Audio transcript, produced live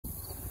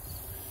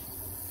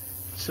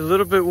It's a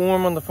little bit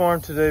warm on the farm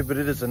today, but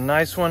it is a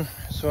nice one.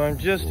 So I'm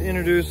just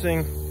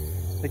introducing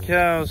the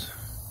cows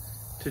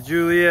to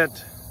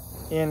Juliet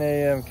in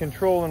a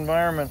controlled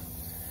environment.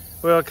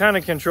 Well, kind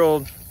of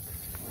controlled.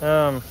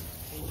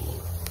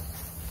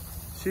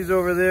 She's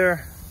over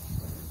there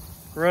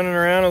running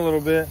around a little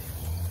bit.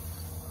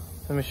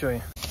 Let me show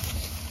you.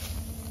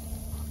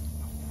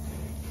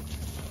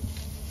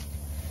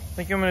 I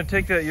think I'm going to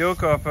take that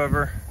yoke off of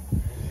her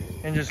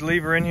and just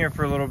leave her in here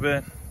for a little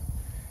bit.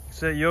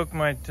 That yoke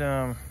might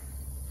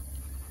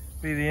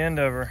be the end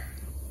of her.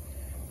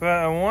 But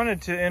I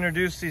wanted to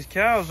introduce these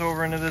cows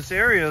over into this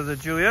area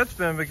that Juliet's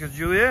been, because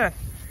Juliet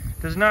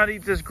does not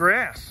eat this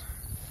grass.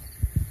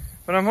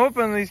 But I'm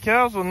hoping these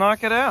cows will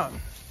knock it out.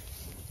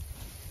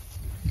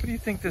 What do you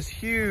think this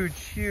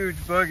huge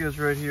bug is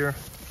right here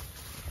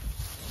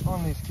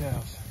on these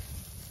cows?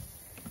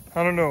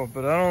 I don't know,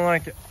 but I don't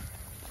like it.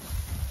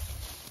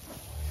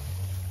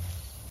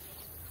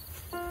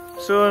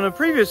 So in a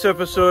previous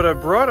episode, I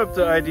brought up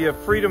the idea of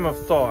freedom of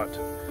thought.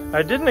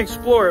 I didn't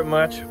explore it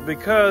much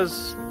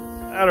because,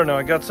 I don't know,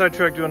 I got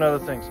sidetracked doing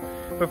other things.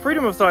 But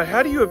freedom of thought,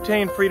 how do you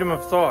obtain freedom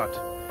of thought?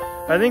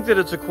 I think that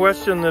it's a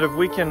question that if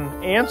we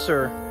can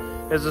answer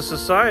as a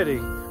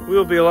society, we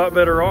will be a lot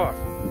better off.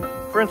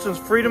 For instance,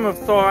 freedom of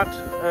thought,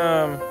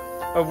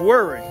 of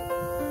worry.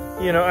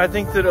 You know, I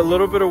think that a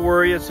little bit of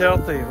worry is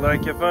healthy.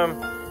 Like if I'm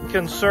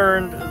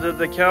concerned that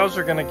the cows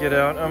are going to get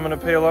out, I'm going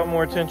to pay a lot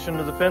more attention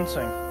to the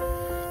fencing.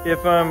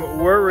 If I'm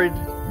worried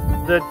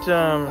that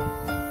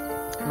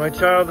my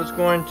child is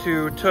going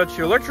to touch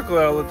the electrical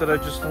outlet that I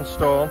just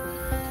installed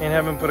and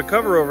haven't put a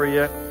cover over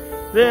yet,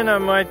 then I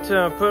might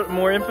put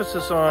more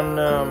emphasis on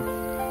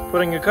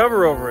putting a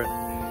cover over it.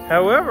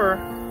 However,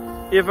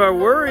 if I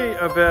worry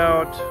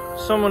about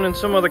someone in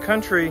some other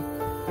country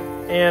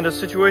and a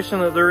situation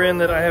that they're in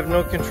that I have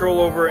no control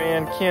over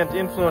and can't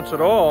influence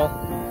at all,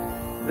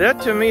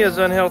 that to me is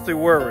unhealthy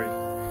worry.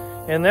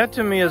 And that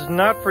to me is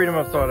not freedom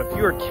of thought. If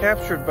you are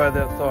captured by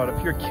that thought,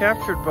 if you're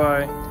captured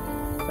by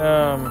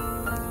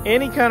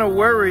any kind of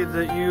worry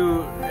that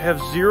you have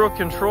zero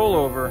control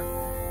over,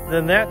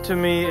 then that to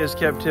me is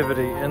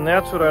captivity. And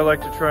that's what I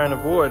like to try and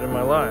avoid in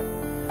my life.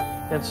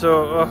 And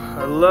so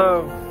I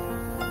love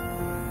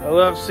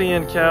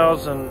seeing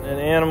cows and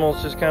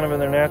animals just kind of in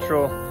their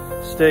natural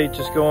state,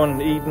 just going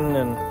and eating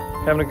and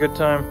having a good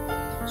time.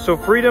 So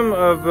freedom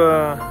of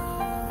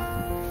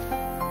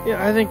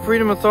yeah, I think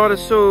freedom of thought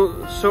is so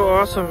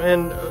awesome.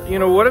 And you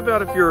know, what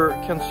about if you're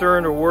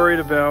concerned or worried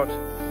about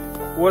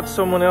what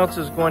someone else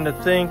is going to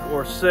think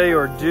or say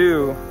or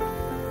do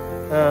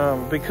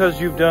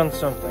because you've done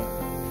something?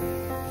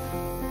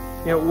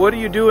 You know, what do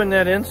you do in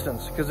that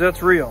instance? Because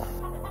that's real.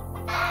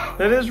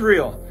 That is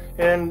real.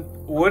 And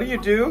what do you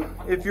do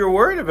if you're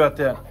worried about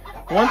that?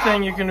 One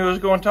thing you can do is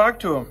go and talk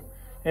to them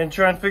and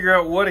try and figure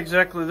out what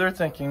exactly they're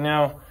thinking.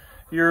 Now,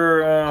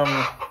 you're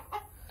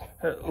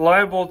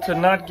liable to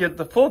not get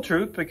the full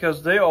truth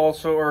because they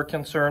also are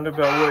concerned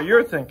about what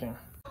you're thinking.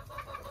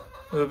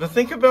 But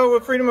think about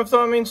what freedom of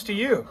thought means to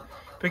you.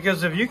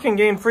 Because if you can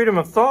gain freedom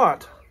of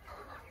thought,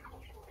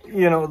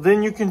 you know,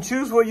 then you can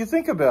choose what you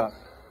think about.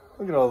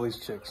 Look at all these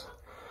chicks.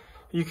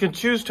 You can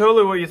choose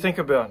totally what you think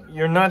about.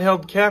 You're not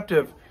held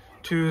captive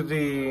to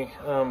the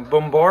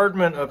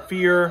bombardment of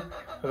fear,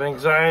 of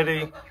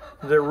anxiety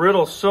that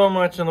riddles so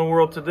much in the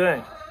world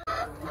today.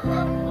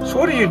 So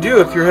what do you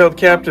do if you're held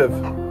captive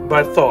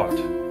by thought?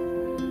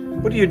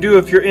 What do you do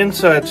if your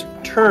insides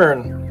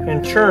turn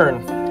and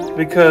churn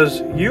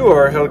because you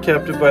are held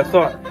captive by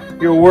thought?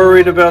 You're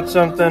worried about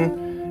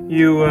something,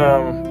 you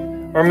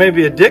are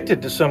maybe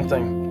addicted to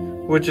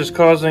something, which is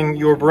causing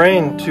your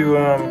brain to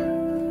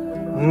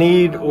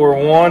need or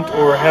want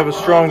or have a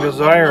strong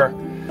desire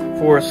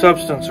for a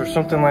substance or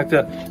something like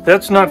that.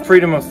 That's not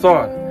freedom of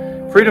thought.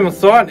 Freedom of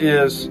thought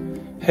is,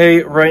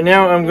 hey, right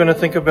now I'm going to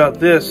think about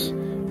this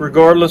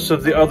regardless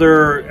of the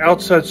other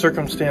outside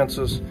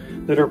circumstances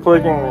that are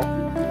plaguing me.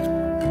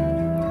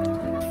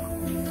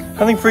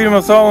 I think freedom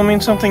of thought will mean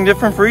something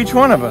different for each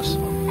one of us.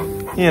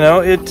 You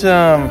know, it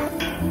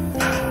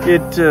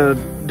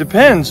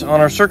depends on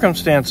our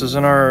circumstances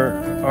and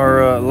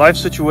our life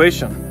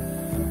situation.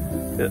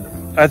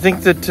 I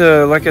think that,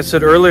 like I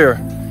said earlier,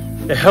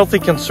 a healthy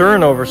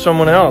concern over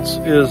someone else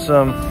is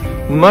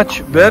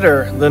much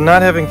better than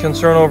not having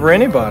concern over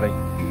anybody.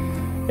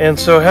 And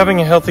so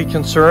having a healthy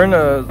concern,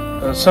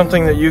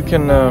 something that you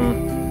can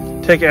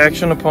take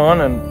action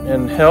upon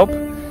and help,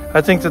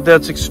 I think that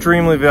that's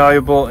extremely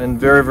valuable and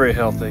very, very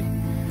healthy.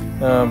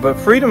 But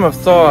freedom of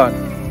thought,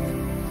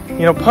 you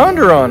know,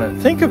 ponder on it.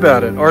 Think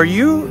about it. Are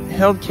you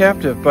held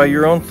captive by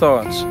your own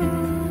thoughts?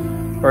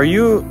 Are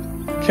you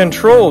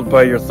controlled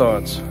by your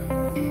thoughts?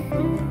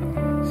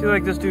 See,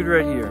 like this dude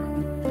right here.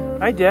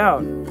 I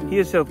doubt he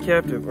is held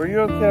captive. Are you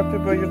held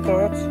captive by your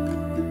thoughts?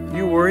 Do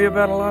you worry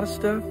about a lot of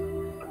stuff?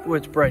 Oh,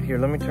 it's bright here.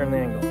 Let me turn the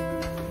angle.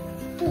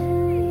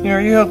 You know,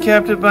 are you held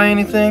captive by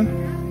anything?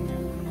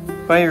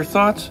 By your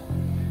thoughts?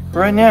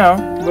 Right now,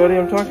 buddy,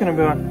 I'm talking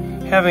about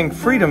having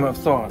freedom of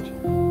thought.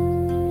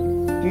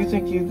 Do you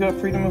think you've got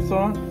freedom of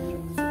thought?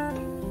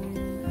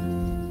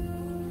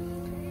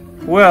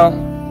 Well,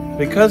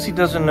 Because he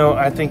doesn't know,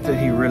 I think that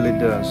he really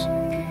does.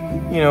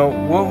 You know,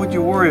 what would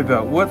you worry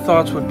about? What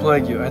thoughts would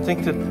plague you? I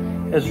think that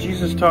as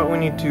Jesus taught, we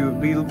need to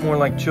be more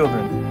like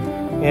children.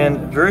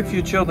 And very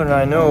few children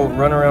I know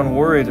run around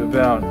worried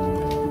about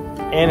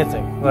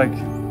anything. Like,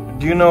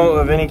 do you know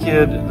of any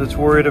kid that's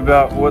worried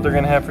about what they're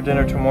going to have for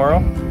dinner tomorrow?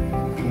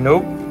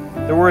 Nope.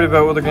 They're worried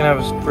about what they're going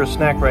to have for a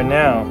snack right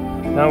now,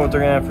 not what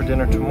they're going to have for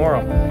dinner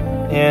tomorrow.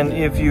 And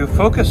if you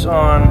focus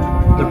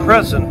on the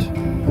present,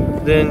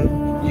 then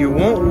you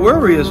won't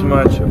worry as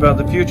much about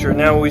the future.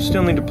 Now, we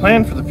still need to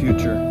plan for the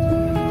future,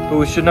 but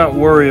we should not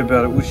worry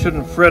about it. We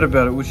shouldn't fret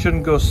about it. We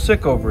shouldn't go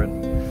sick over it.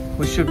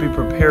 We should be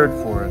prepared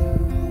for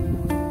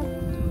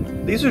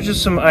it. These are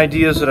just some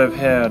ideas that I've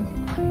had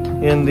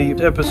in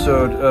the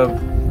episode of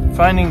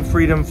Finding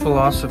Freedom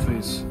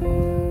Philosophies.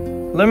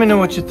 Let me know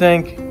what you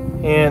think,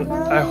 and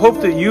I hope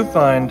that you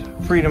find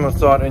freedom of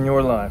thought in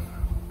your life.